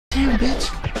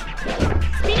bitch.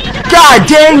 God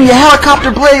dang, your helicopter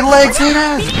blade legs hit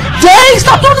ass. Dang,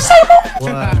 stop doing the same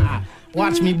move.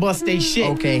 Watch me bust they shit.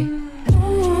 Okay.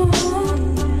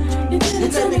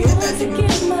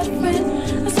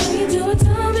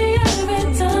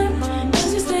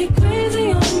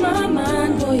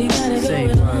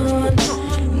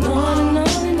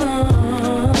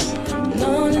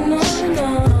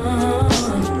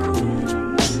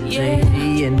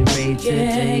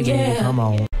 Come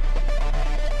on.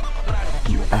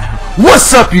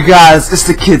 What's up, you guys? It's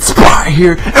the Kid Spot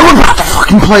here, and we're about to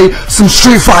fucking play some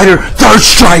Street Fighter Third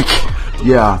Strike.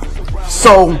 Yeah.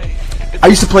 So, I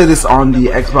used to play this on the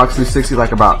Xbox 360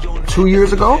 like about 2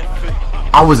 years ago.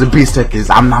 I was a beast at this.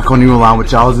 I'm not gonna even lie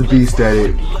with y'all. I was a beast at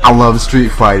it. I love Street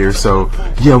Fighter. So,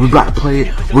 yeah, we're about to play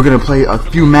it. We're gonna play a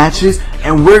few matches,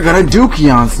 and we're gonna dookie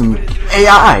on some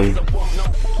AI.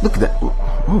 Look at that.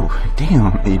 Oh,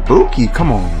 damn, Ibuki.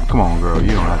 Come on, girl.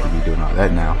 You don't have to be doing all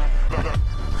that now.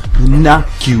 Knock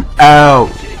you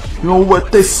out. You know what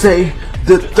they say?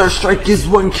 The third strike is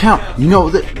one count. You know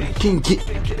that you can get.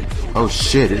 Oh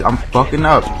shit, I'm fucking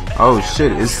up. Oh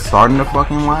shit, it's starting to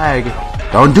fucking lag.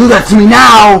 Don't do that to me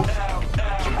now.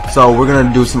 So we're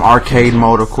gonna do some arcade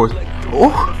mode, of course.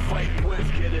 Oh.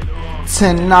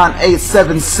 10, 9, 8,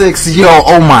 7, 6. Yo,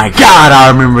 oh my god, I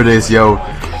remember this, yo.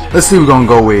 Let's see what we're gonna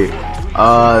go with.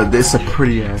 This a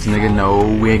pretty ass nigga. No,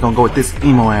 we ain't gonna go with this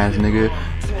emo ass nigga.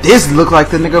 This look like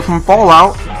the nigga from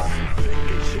Fallout.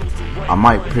 I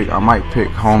might pick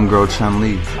homegirl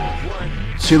Chun-Li.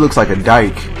 She looks like a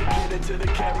dyke.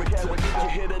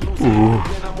 Ooh.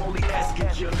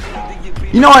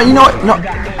 You know what? No,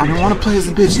 I don't want to play as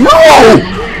a bitch. No.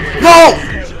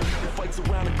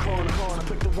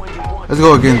 Let's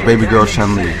go against baby girl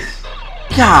Chun-Li.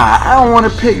 God, I don't want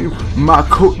to pick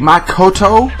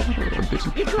Makoto.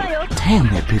 Damn,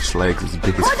 that bitch legs is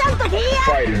big as fuck.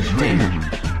 Damn.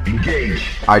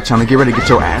 Alright, Chun-Li, get ready to get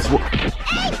your ass whooped.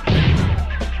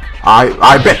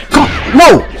 I bet. Come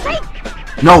on.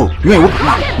 No, you ain't whooping.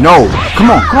 No,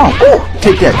 come on. Ooh.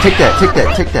 Take that. God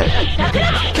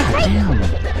damn.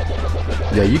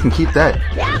 Yeah, you can keep that.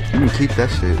 You can keep that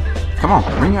shit. Come on,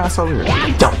 bring your ass over here.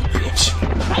 Dumb bitch.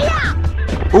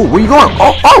 Ooh, where you going?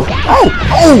 Oh!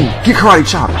 Get karate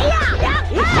chop.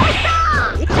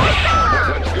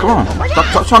 Come on,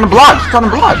 stop trying to block.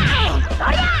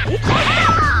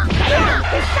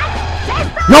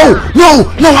 No!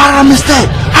 How did I miss that?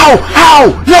 How?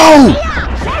 No!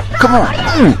 Come on.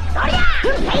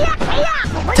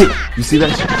 Take. You see that?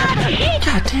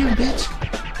 God damn, bitch.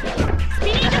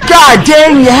 God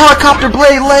dang, your helicopter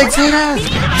blade legs hit ass.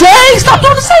 Dang, stop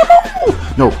doing the same move.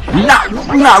 No,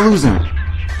 we're not losing.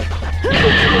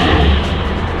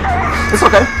 It's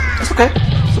okay.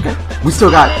 We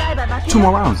still got 2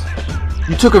 more rounds.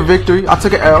 You took a victory. I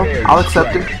took an L. I'll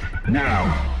accept it.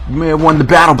 You may have won the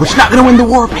battle, but you're not gonna win the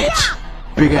war, bitch.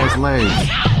 Big ass legs.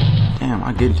 Damn,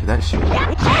 I get into that shit.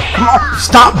 Come on,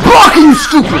 stop blocking, you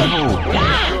stupid.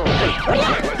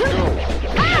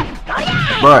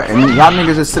 Bruh, and y'all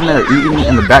niggas just sitting there eating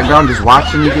in the background, just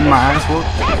watching me get my ass whooped.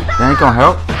 That ain't gonna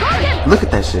help. Look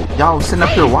at that shit. Y'all sitting up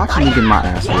here watching me get my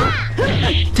ass whooped.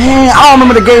 Dang, I don't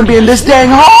remember the game being this dang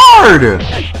hard.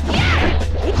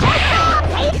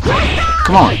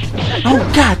 Come on. Oh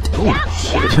god. Oh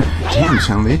shit. Damn,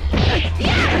 Chun-Li.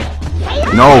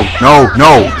 No.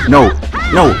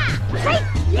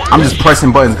 I'm just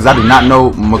pressing buttons because I do not know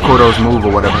Makoto's move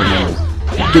or whatever her name is.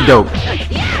 Get dope.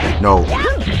 No.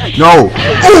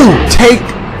 Ooh, take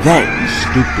that, you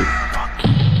stupid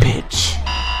fucking bitch.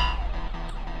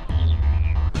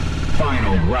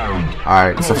 Final round.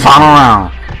 Alright, it's a final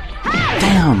round.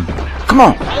 Damn. Come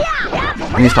on. I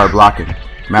need to start blocking.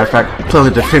 Matter of fact, play on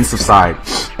the defensive side.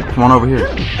 Come on over here.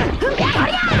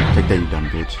 Take that, you dumb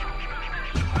bitch.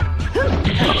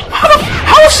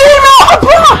 How is she even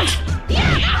blocked?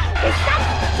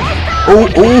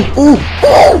 Ooh.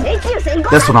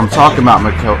 That's what I'm talking about,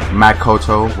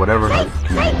 Makoto, whatever.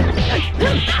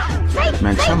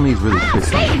 Man, Chun-Li's really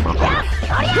pissing the fuck off.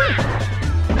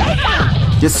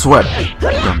 Get swept,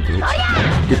 dumb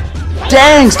bitch.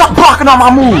 Dang, stop blocking all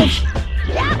my moves.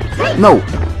 No.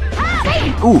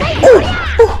 Ooh.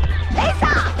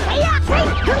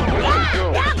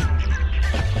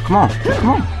 Come on.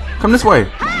 Come this way.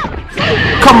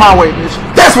 Come my way, bitch.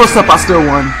 That's what's up, I still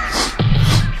won.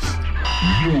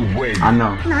 I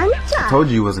know. I told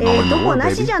you wasn't gonna win the war,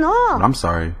 baby. But I'm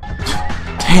sorry.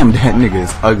 Damn, that nigga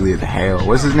is ugly as hell.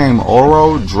 What's his name?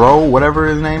 Dro, whatever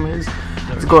his name is.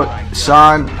 Let's go,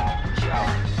 Sean.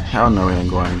 Hell no, he ain't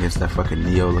going against that fucking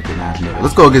Neo looking ass nigga.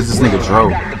 Let's go against this nigga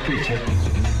Dro.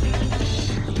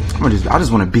 I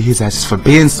just want to beat his ass for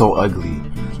being so ugly.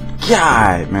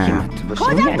 God, man. This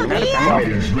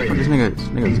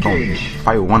nigga's gonna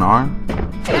fight with one arm?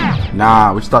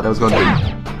 Nah, we just thought that was gonna do.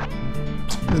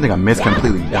 This nigga missed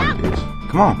completely. Damn, bitch.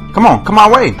 Come on, come on, come my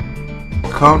way.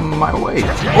 Come my way.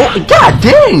 Oh, god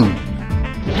dang!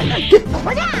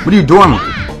 What are you doing?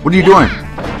 What are you doing?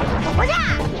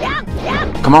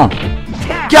 Come on.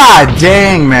 God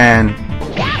dang, man.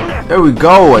 There we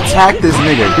go. Attack this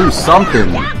nigga. Do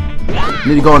something.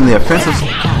 Need to go in the offensive.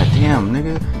 God damn,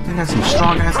 nigga. They got some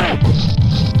strong ass.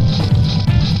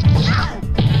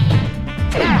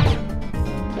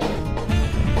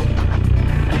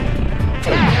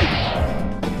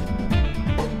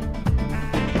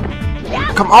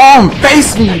 Come on,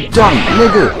 face me, you dumb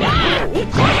nigga.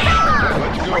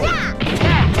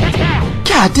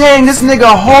 God dang, this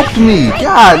nigga hulked me.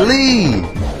 Golly.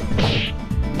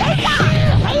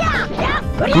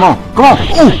 Come on, come on.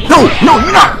 Oh, no, no,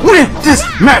 you're not winning this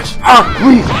match. I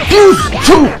refuse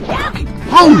to fucking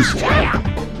lose.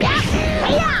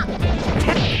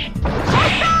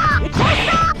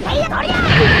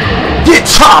 Get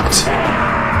chopped,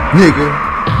 nigga.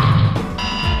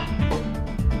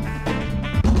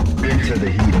 Into the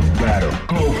heat of battle.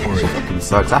 Go for it. Fucking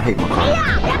sucks. I hate my car.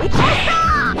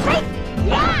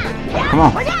 Come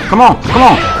on, come on, come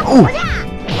on. Ooh,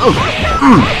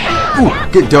 ooh,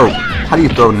 get dope. How do you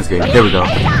throw in this game? There we go. Oh,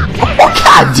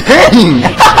 god dang!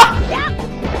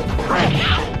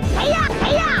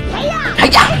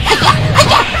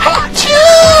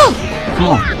 Come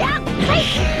on.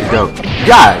 Get dope.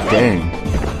 God dang.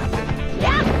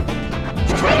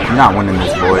 You're not winning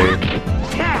this, boy.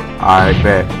 Alright,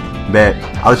 bet. Bet.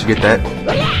 I'll let you get that.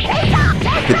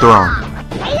 Hit the wrong.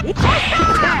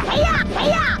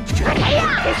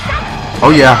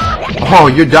 Oh yeah. Oh,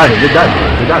 you're done. You're done.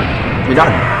 You're done. You're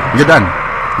done. You're done.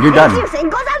 You're done.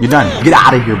 You're done. Get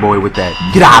out of here, boy, with that.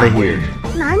 Get out of here.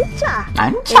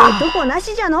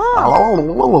 Oh,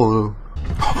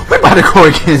 we're about to go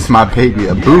against my baby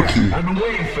Ibuki. I've been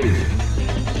waiting for this.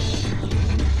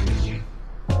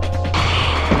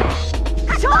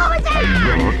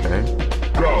 Okay.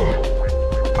 Go.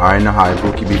 I already know how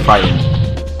Ibuki be fighting.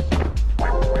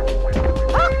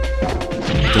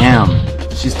 Damn.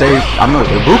 She stays. I know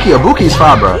Ibuki's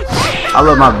fine, bro. I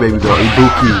love my baby girl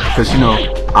Ibuki because you know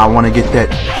I want to get that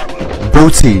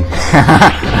booty.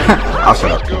 I'll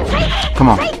shut up. Come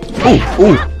on. Ooh,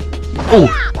 ooh, ooh.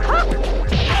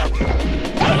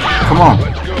 Come on.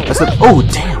 That's a. Oh,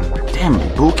 damn, damn,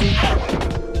 Ibuki.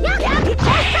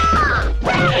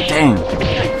 Dang.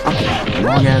 Fucking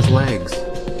long ass legs.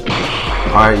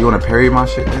 All right, you want to parry my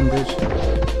shit then, bitch?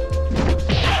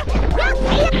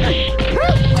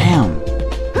 Damn.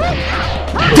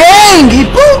 Dang,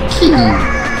 Ibuki!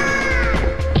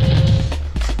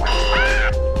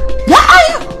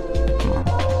 Yeah!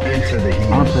 Into the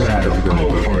heat of battle. Go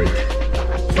for it.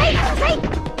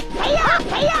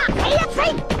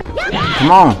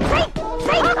 Come on.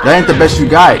 That ain't the best you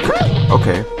got.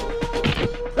 Okay.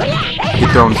 Get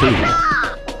thrown too.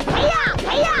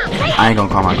 I ain't gonna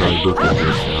call my girl Ibuki,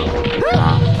 bitch, so.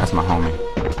 Nah, that's my homie.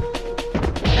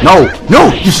 No!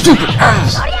 No! You stupid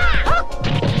ass!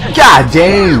 God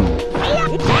damn!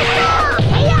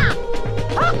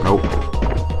 Nope.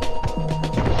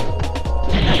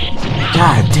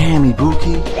 God damn,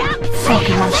 Ibuki!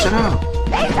 Fucking my shit up!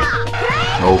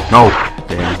 No, no!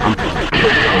 Damn.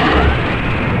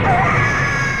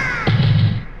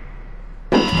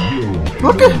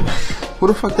 Look at who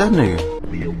the fuck that nigga?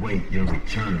 We await your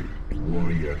return,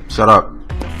 warrior. Shut up.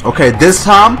 Okay, this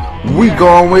time we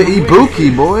going with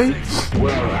Ibuki, boy.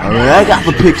 I got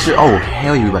the picture. Oh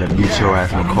hell, you better beat your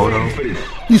ass, Makoto.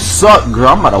 You suck, girl.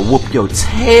 I'm about to whoop your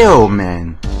tail,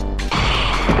 man.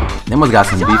 They must got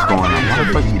some beef going on.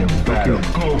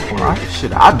 Alright,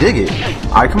 shit, I dig it.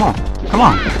 Alright, come on, come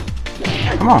on,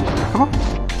 come on, come on.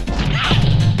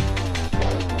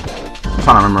 I'm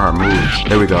trying to remember her moves.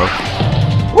 There we go.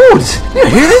 Ooh, you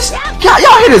hear this? God,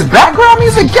 y'all hear this background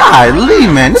music? Golly,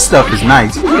 man, this stuff is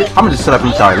nice. I'm gonna just shut up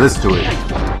and try to listen to it.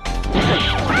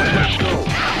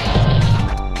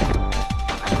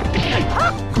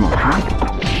 Come on, come on.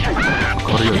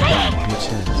 Go to your damn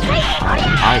bitch ass.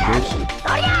 Alright, bitch.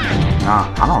 Nah,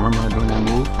 I don't remember her doing that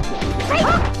move.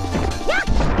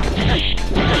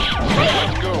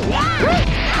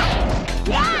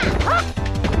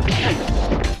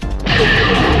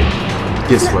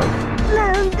 This way.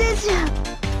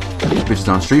 These bitches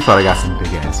on Street Fighter got some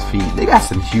big ass feet. They got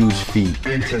some huge feet.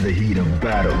 Into the heat of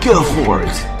battle. Go for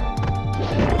it.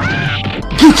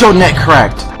 Get your neck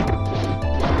cracked.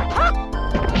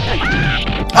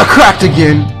 Cracked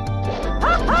again.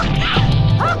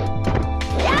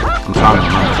 I'm trying to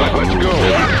remember if I can move.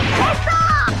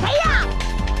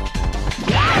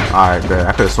 Alright, bet.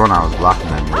 I could have sworn I was blocking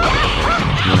that nigga.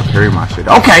 I'm gonna parry my shit.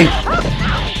 Okay!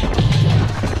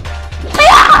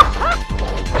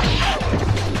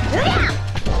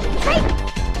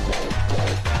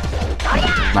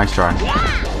 Nice try.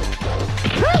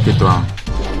 Good throw.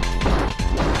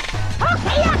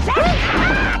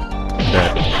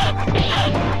 Bet.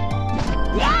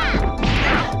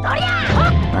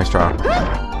 Nice try.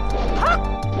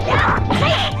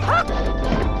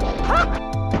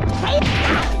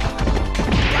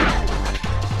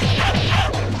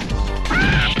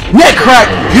 Neck crack!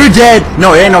 You're dead!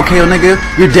 No, it ain't no KO, nigga.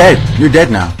 You're dead. You're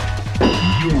dead now.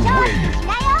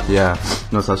 Yeah.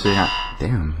 No such thing.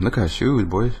 Damn, look at her shoes,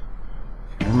 boys.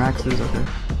 Air Maxes, okay.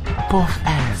 Buff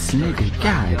ass nigga,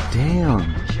 god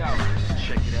damn.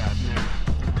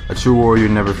 A true warrior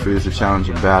never fears a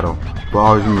challenging battle, but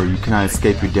always remember you cannot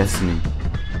escape your destiny.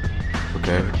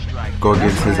 Okay? Go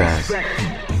against his ass.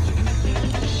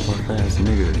 Buff ass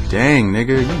nigga. Dang,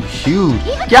 nigga, you huge.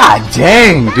 God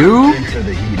dang, dude.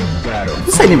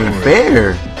 This ain't even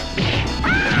fair.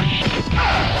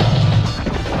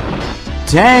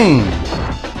 Dang.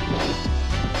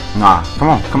 Nah,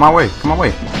 come my way, come my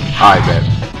way. Alright, bet.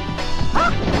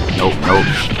 Nope.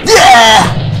 Yeah!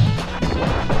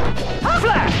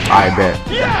 Alright, bet.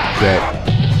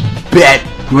 Bet.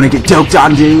 You wanna get doped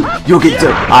on, dude? You'll get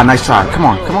doped. Ah, nice try. Come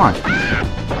on.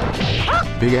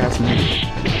 Big ass nigga.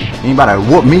 You ain't about to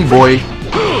whoop me, boy.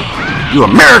 You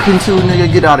American too, nigga.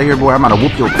 Get out of here, boy. I'm about to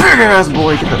whoop your big ass,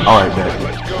 boy. Alright, bet.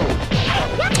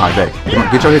 Alright, bet.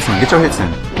 Get your hits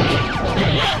in.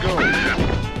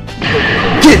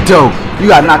 Get dope! You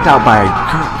got knocked out by a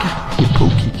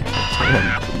Pookie.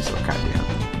 So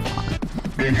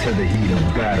goddamn. Into the heat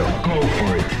of battle. Go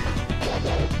for it.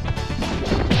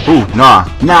 Ooh, nah.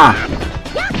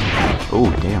 Ooh,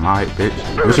 damn, alright, bitch.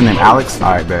 What's your name, Alex?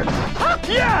 Alright, bet.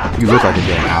 You look like a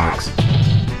damn Alex.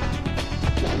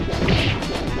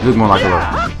 You look more like a little...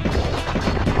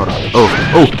 Hold on. Oh.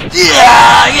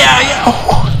 Yeah.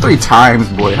 Oh, 3 times,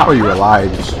 boy. How are you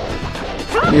alive?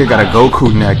 Nigga got a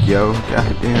Goku neck, yo.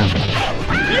 God damn.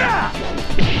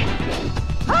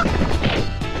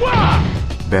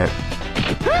 Bet.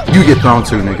 You get thrown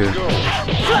too, nigga.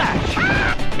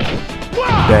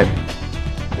 Bet.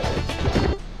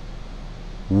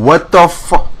 What the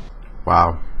fuck?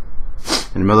 Wow.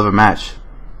 In the middle of a match,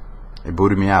 they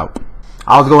booted me out.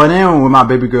 I was going in with my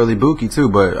baby girl Ibuki too,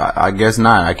 but I guess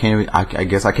not. I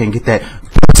guess I can't get that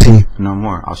no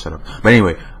more. I'll shut up. But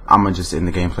anyway, I'm gonna just end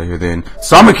the gameplay here then.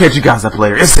 So I'm gonna catch you guys up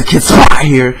later. It's the Kid Spot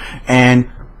here, and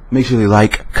make sure you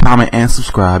like, comment, and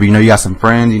subscribe. You know, you got some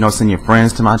friends, you know, send your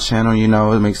friends to my channel, you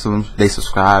know, make sure they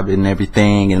subscribe and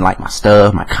everything, and like my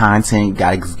stuff, my content,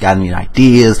 got any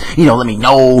ideas, you know, let me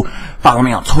know. Follow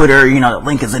me on Twitter, you know, the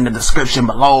link is in the description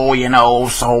below, you know.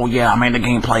 So yeah, I'm in the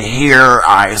gameplay here.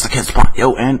 Alright, it's the Kid Spot,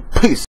 yo, and peace.